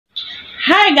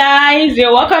Hi guys,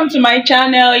 you're welcome to my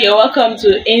channel. You're welcome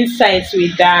to Insights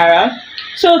with Dara.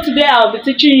 So today I'll be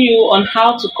teaching you on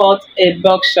how to cut a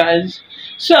boxers.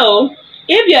 So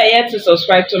if you are yet to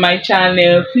subscribe to my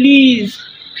channel, please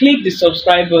click the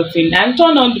subscribe button and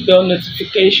turn on the bell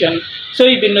notification so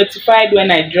you'll be notified when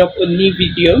I drop a new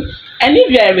video. And if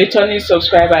you are a returning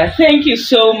subscriber, thank you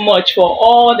so much for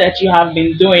all that you have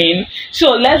been doing.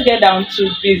 So let's get down to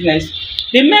business.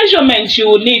 The measurements you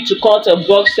will need to cut a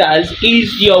boxers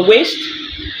is your waist.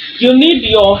 You need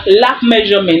your lap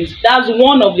measurement. That's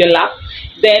one of your lap.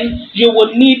 Then you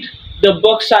will need the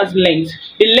boxers length,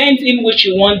 the length in which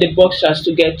you want the boxers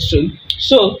to get to.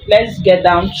 So let's get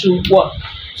down to work.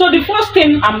 So the first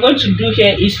thing I'm going to do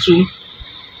here is to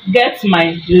get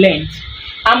my length.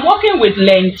 I'm working with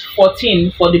length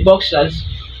 14 for the boxers.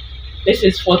 This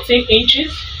is 14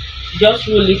 inches. Just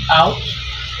rule it out.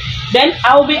 Then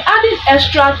I'll be adding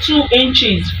extra 2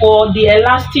 inches for the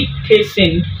elastic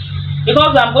casing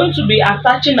because I'm going to be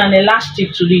attaching an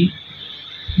elastic to the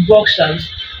boxers.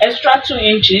 Extra 2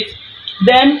 inches.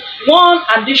 Then 1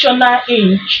 additional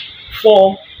inch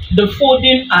for the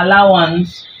folding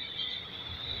allowance.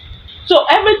 So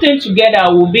everything together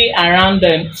will be around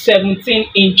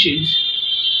 17 inches.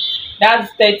 That's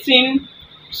 14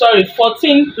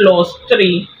 plus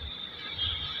 3,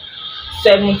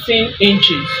 17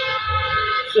 inches.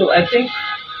 So I think,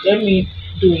 let me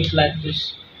do it like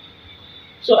this.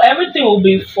 So everything will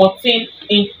be 17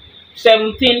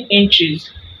 inches.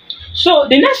 So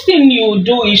the next thing you will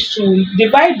do is to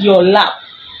divide your lap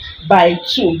by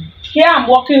 2. Here I'm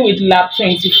working with lap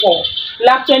 24.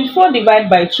 Lap 24 divided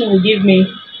by 2 will give me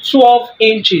 12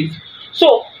 inches.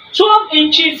 So 12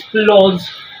 inches plus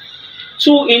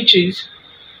 2 inches,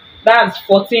 that's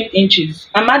 14 inches.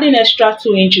 I'm adding extra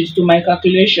 2 inches to my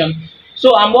calculation.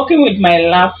 So I'm working with my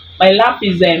lap. My lap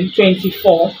is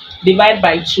 24 divided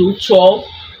by 2, 12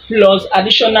 plus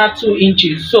additional 2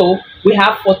 inches. So we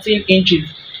have 14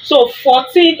 inches. So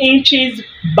 14 inches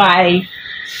by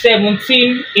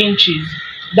 17 inches.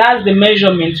 That's the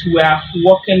measurement we are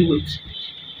working with.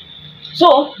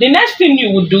 So the next thing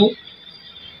you will do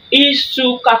is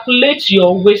to calculate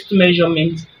your waist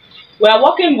measurement. We are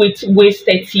working with waist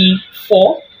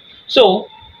 34. So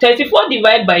 34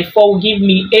 divided by 4 will give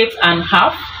me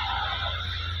 8.5.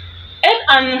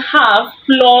 8.5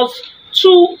 plus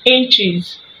 2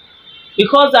 inches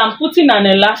because I'm putting an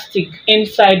elastic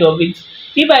inside of it.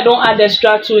 If I don't add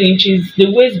extra 2 inches, the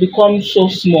waist becomes so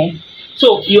small.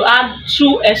 So you add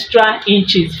 2 extra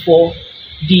inches for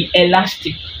the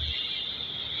elastic.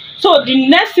 So the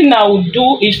next thing I will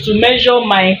do is to measure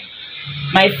my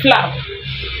flap.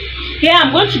 Here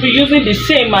I'm going to be using the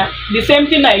same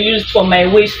thing I used for my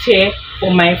waist here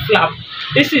for my flap.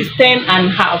 This is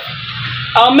 10.5.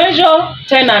 I'll measure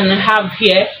 10.5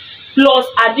 here plus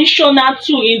additional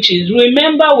 2 inches.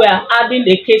 Remember, we are adding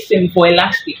a casing for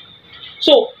elastic.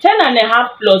 So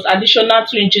 10.5 plus additional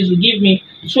 2 inches will give me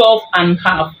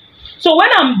 12.5. So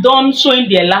when I'm done sewing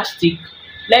the elastic,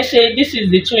 let's say this is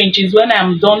the 2 inches. When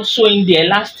I'm done sewing the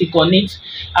elastic on it,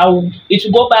 it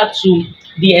will go back to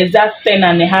the exact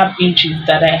 10.5 inches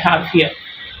that I have here.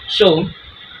 So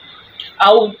I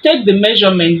will take the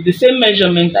measurement, the same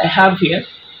measurement I have here.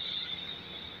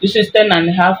 This is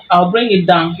 10.5. I'll bring it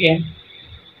down here.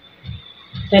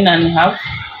 10.5.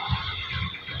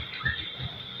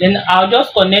 Then I'll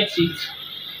just connect it.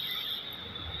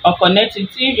 I'll connect it.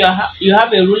 If you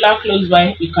have a ruler close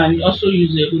by, you can also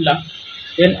use a ruler.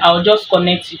 Then I'll just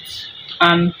connect it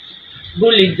and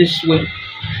roll it this way.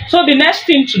 So the next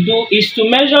thing to do is to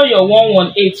measure your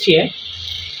 118 here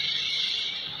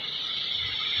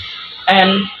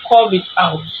and curve it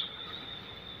out.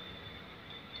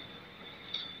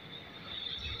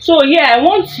 So here I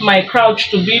want my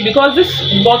crouch to be, because this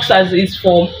boxers is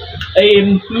for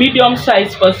a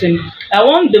medium-sized person, I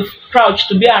want the crouch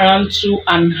to be around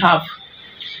 2.5.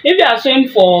 If you are sewing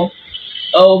for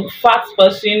a fat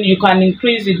person, you can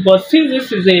increase it, but since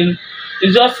this is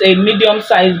just a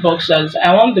medium-sized boxers,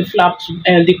 I want the flap to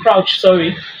the crouch,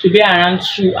 sorry, to be around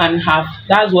 2.5.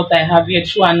 That's what I have here,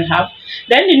 2.5.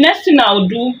 Then the next thing I'll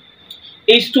do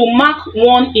is to mark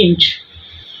 1 inch.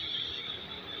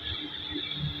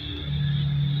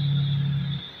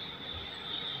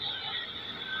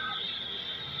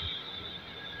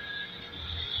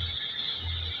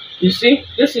 You see,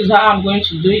 this is how I'm going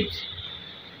to do it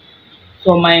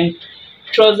for my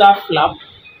trouser flap.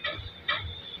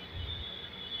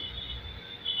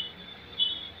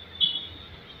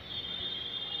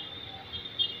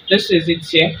 This is it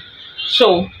here.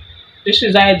 So this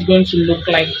is how it's going to look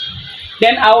like.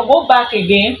 Then I'll go back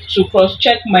again to cross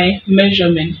check my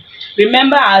measurement.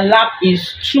 Remember, our lap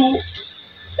is 2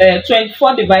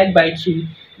 24 divided by 2,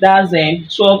 that's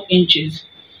 12 inches.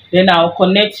 Then I'll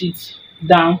connect it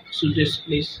down to this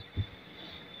place.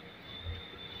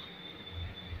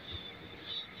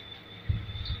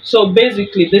 So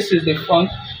basically this is the front.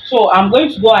 So I'm going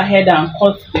to go ahead and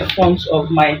cut the front of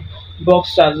my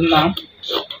boxers now.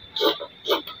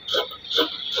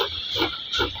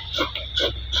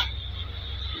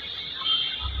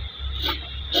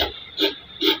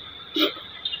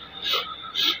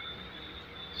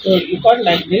 So you cut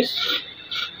like this.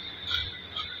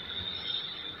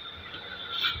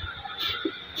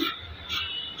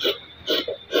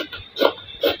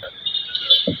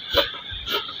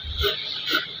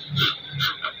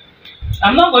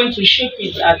 I'm not going to shape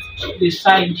it at the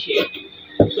side here,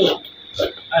 so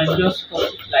I just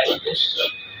cut it like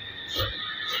this.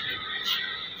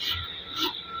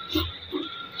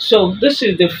 So this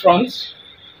is the front.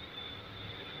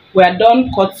 We are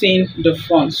done cutting the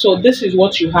front. So this is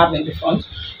what you have in the front.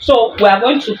 So we are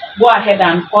going to go ahead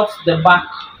and cut the back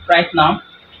right now.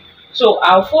 So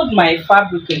I'll fold my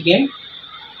fabric again.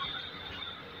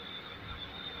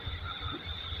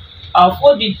 I'll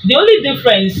fold it. The only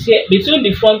difference here between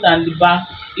the front and the back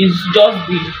is just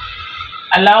the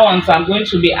allowance I'm going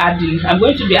to be adding. I'm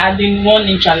going to be adding 1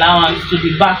 inch allowance to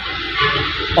the back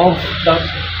of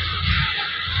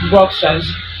the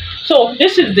boxers. So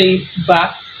this is the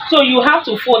back. So you have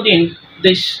to fold in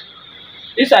this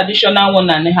additional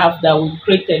 1.5 that we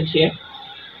created here.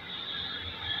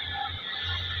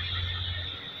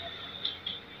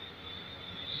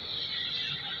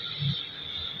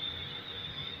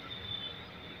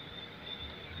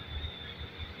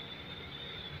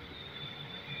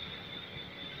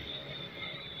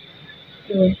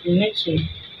 So you need to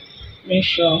make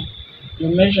sure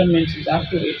your measurement is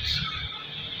accurate.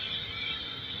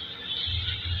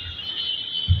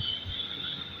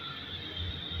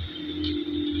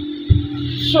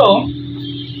 So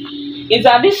it's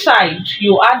at this side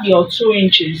you add your 2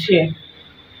 inches here.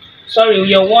 Sorry,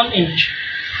 your 1 inch.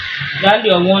 You add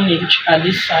your 1 inch at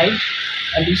this side.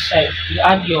 At this side, you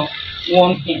add your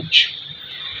 1 inch.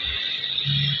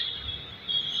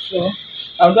 So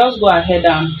I'll just go ahead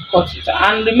and cut it.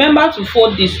 And remember to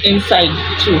fold this inside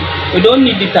too. We don't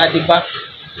need it at the back.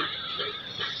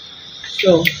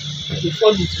 So you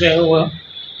fold it very well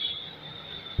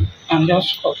and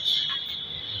just cut.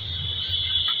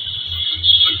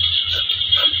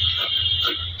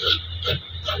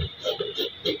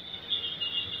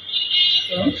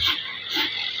 So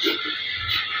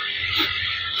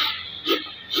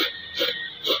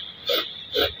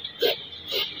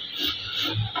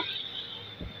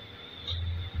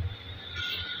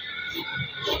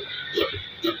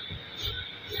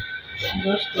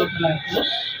just cut like this.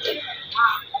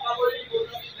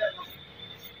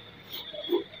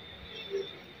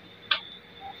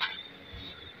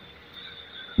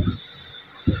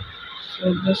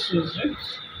 So this is it.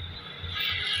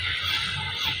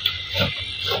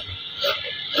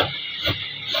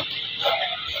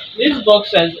 This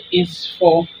box is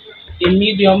for a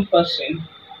medium person.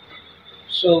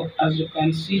 So as you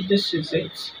can see, this is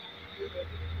it.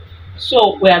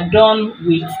 So we are done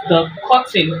with the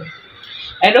cutting.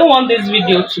 I don't want this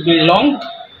video to be long,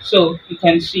 so you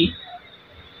can see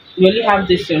we only have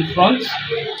this in front,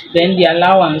 then the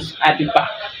allowance at the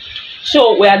back.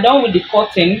 So we are done with the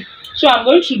cutting. So I'm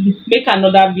going to make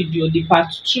another video, the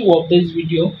part 2 of this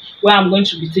video, where I'm going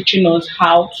to be teaching us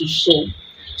how to sew.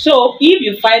 So if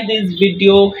you find this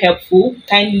video helpful,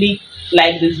 kindly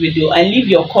like this video and leave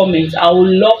your comments. I would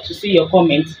love to see your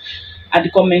comments at the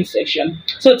comment section.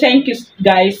 So thank you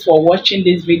guys for watching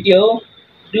this video.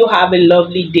 Do have a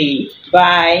lovely day.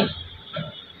 Bye.